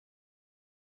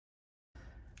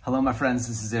Hello, my friends.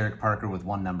 This is Eric Parker with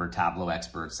One Number Tableau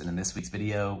Experts, and in this week's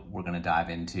video, we're going to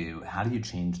dive into how do you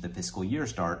change the fiscal year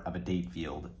start of a date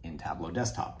field in Tableau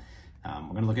Desktop. We're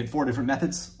going to look at 4 different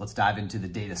methods. Let's dive into the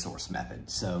data source method.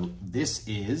 So this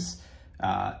is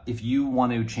if you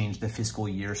want to change the fiscal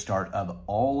year start of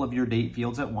all of your date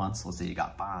fields at once. Let's say you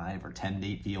got 5 or 10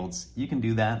 date fields. You can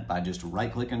do that by just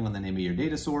right-clicking on the name of your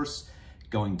data source,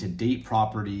 going to Date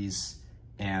Properties,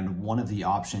 and one of the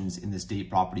options in this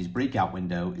date properties breakout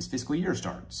window is fiscal year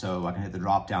start. So I can hit the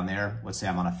drop down there. Let's say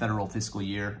I'm on a federal fiscal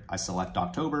year. I select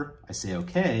October, I say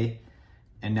okay.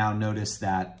 And now notice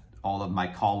that all of my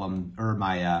column or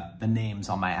the names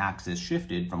on my axis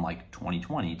shifted from like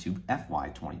 2020 to FY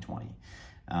 2020.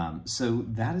 So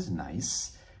that is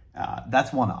nice.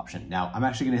 That's one option. Now I'm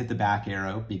actually gonna hit the back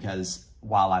arrow because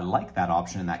while I like that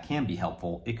option and that can be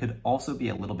helpful, it could also be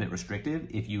a little bit restrictive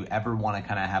if you ever want to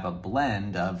kind of have a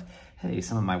blend of, hey,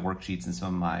 some of my worksheets and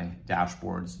some of my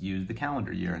dashboards use the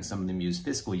calendar year and some of them use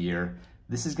fiscal year.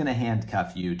 This is going to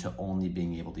handcuff you to only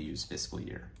being able to use fiscal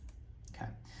year. Okay,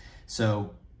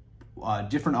 so a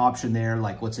different option there,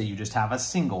 like let's say you just have a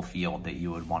single field that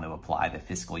you would want to apply the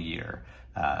fiscal year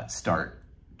start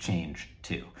change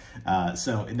to.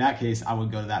 So in that case, I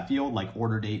would go to that field like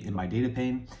order date in my data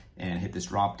pane and hit this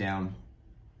drop down.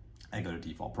 I go to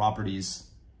default properties,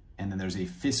 and then there's a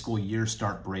fiscal year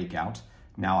start breakout.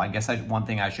 Now, I guess one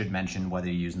thing I should mention, whether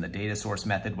you're using the data source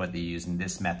method, whether you're using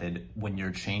this method, when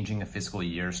you're changing a fiscal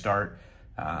year start,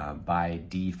 by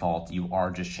default, you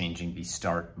are just changing the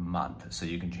start month. So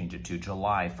you can change it to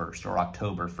July 1st or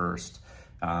October 1st.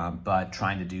 But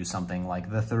trying to do something like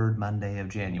the 3rd Monday of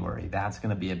January, that's going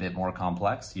to be a bit more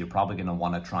complex. You're probably going to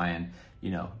want to try and,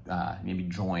 maybe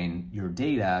join your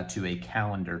data to a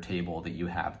calendar table that you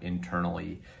have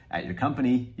internally at your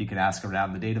company. You can ask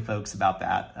around the data folks about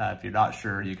that. If you're not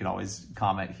sure, you can always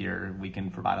comment here. We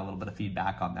can provide a little bit of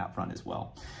feedback on that front as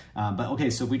well. But okay,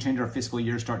 so if we change our fiscal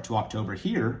year start to October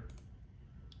here,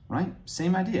 right?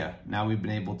 Same idea. Now we've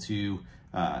been able to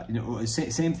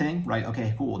same thing, right?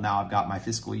 Okay, cool. Now I've got my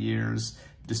fiscal years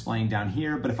displaying down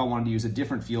here, but if I wanted to use a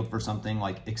different field for something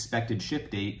like expected ship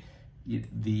date,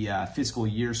 the fiscal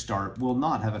year start will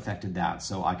not have affected that.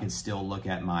 So I could still look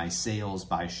at my sales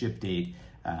by ship date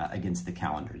against the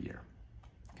calendar year.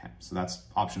 Okay, so that's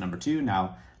option number 2.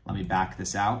 Now let me back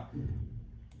this out.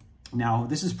 Now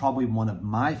this is probably one of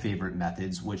my favorite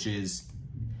methods, which is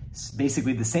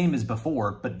basically the same as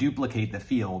before, but duplicate the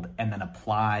field and then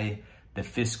apply the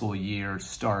fiscal year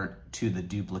start to the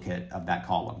duplicate of that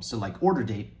column. So like order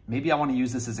date, maybe I want to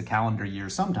use this as a calendar year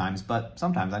sometimes, but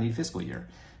sometimes I need fiscal year.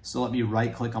 So let me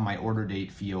right click on my order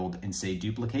date field and say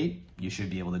duplicate. You should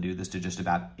be able to do this to just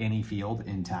about any field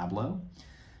in Tableau.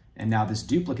 And now this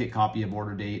duplicate copy of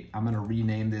order date, I'm going to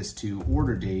rename this to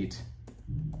order date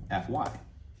FY.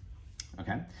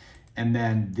 Okay. And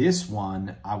then this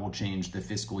one, I will change the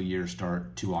fiscal year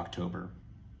start to October.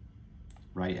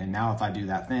 Right, and now if I do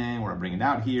that thing where I bring it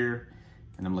out here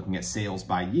and I'm looking at sales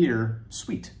by year,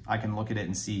 sweet. I can look at it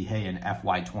and see, hey, in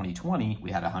FY 2020,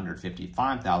 we had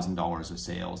 $155,000 of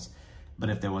sales. But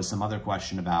if there was some other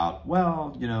question about,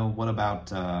 well, what about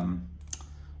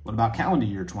calendar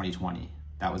year 2020?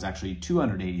 That was actually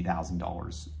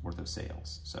 $280,000 worth of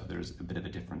sales. So there's a bit of a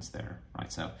difference there,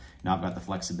 right? So now I've got the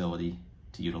flexibility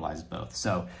to utilize both.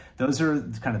 So those are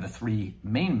kind of the 3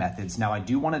 main methods. Now I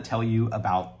do want to tell you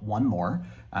about one more.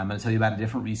 I'm going to tell you about a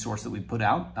different resource that we put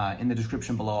out. In the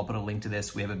description below, I'll put a link to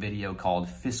this. We have a video called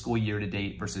Fiscal Year to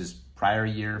Date versus Prior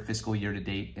Year Fiscal Year to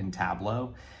Date in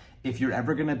Tableau. If you're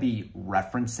ever going to be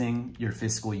referencing your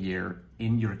fiscal year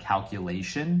in your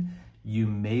calculation, you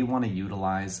may want to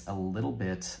utilize a little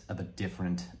bit of a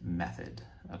different method.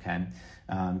 Okay,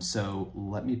 so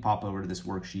let me pop over to this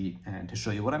worksheet and to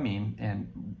show you what I mean.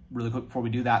 And really quick before we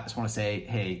do that, I just want to say,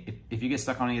 hey, if you get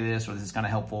stuck on any of this or this is kind of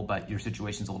helpful, but your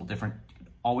situation's a little different,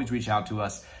 always reach out to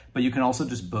us. But you can also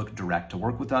just book direct to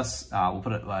work with us. We'll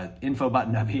put an info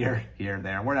button up here,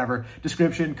 there, wherever.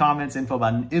 Description, comments, info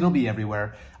button, it'll be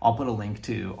everywhere. I'll put a link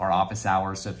to our office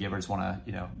hours. So if you ever just want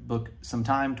to, book some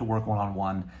time to work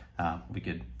one-on-one, we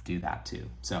could do that too.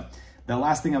 So the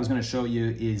last thing I was going to show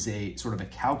you is a sort of a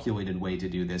calculated way to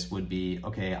do this would be,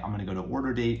 okay, I'm going to go to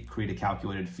order date, create a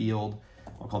calculated field.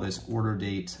 I'll call this order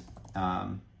date,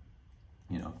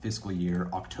 fiscal year,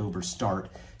 October start.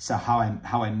 So how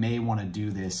I may want to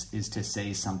do this is to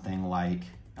say something like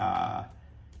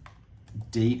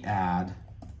date add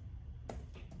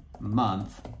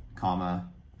month, comma,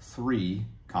 3,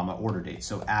 comma, order date.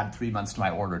 So add 3 months to my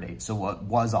order date. So what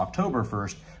was October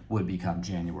 1st would become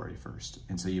January 1st.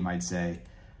 And so you might say,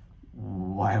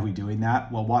 why are we doing that?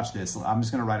 Well, watch this. I'm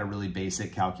just going to write a really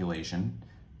basic calculation.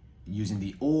 using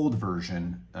the old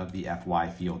version of the FY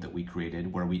field that we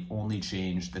created, where we only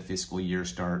changed the fiscal year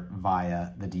start via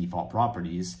the default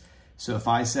properties. So if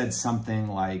I said something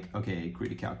like, okay,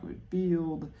 create a calculated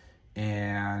field,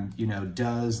 and, you know,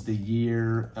 does the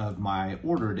year of my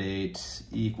order date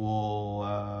equal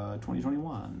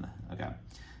 2021? Okay.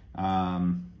 FY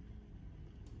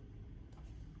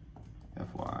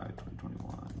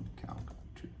 2021 calc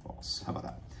true false. How about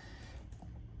that?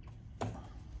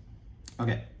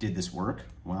 Okay, did this work?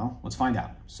 Well, let's find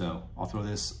out. So I'll throw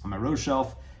this on my row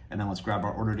shelf, and then let's grab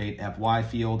our order date FY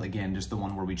field. Again, just the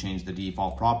one where we changed the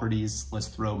default properties. Let's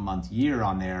throw month year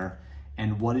on there.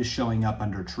 And what is showing up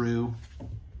under true?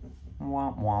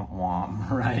 Womp, womp, womp,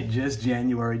 right? Just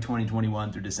January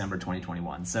 2021 through December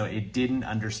 2021. So it didn't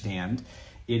understand.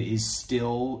 It is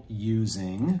still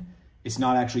using, it's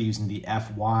not actually using the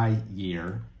FY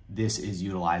year. This is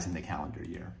utilizing the calendar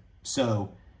year.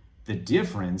 So the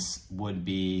difference would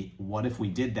be, what if we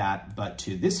did that, but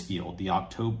to this field,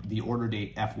 the order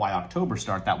date FY October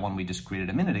start, that one we just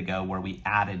created a minute ago, where we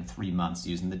added 3 months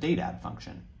using the date add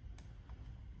function.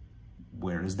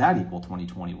 Where does that equal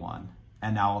 2021?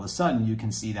 And now all of a sudden you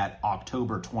can see that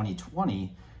October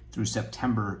 2020 through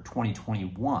September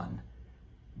 2021,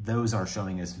 those are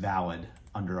showing as valid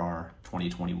under our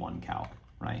 2021 calc,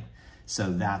 right?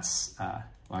 So that's, well,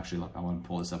 actually, look, I want to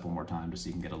pull this up one more time just so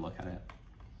you can get a look at it.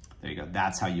 There you go.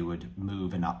 That's how you would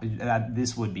move, and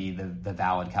this would be the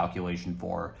valid calculation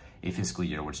for a fiscal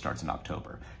year, which starts in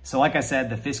October. So like I said,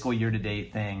 the fiscal year to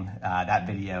date thing, that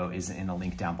video is in a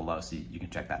link down below, so you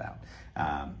can check that out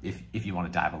if you want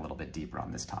to dive a little bit deeper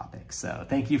on this topic. So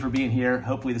thank you for being here.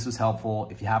 Hopefully this was helpful.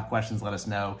 If you have questions, let us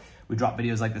know. We drop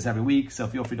videos like this every week, so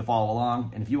feel free to follow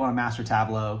along. And if you want to master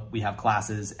Tableau, we have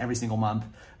classes every single month.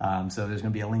 So there's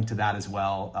going to be a link to that as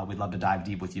well. We'd love to dive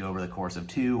deep with you over the course of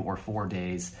 2 or 4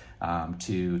 days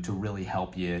to really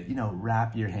help you,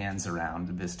 wrap your hands around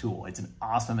this tool. It's an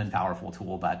awesome and powerful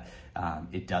tool, but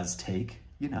it does take,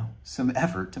 some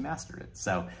effort to master it.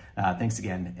 So thanks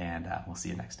again, and we'll see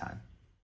you next time.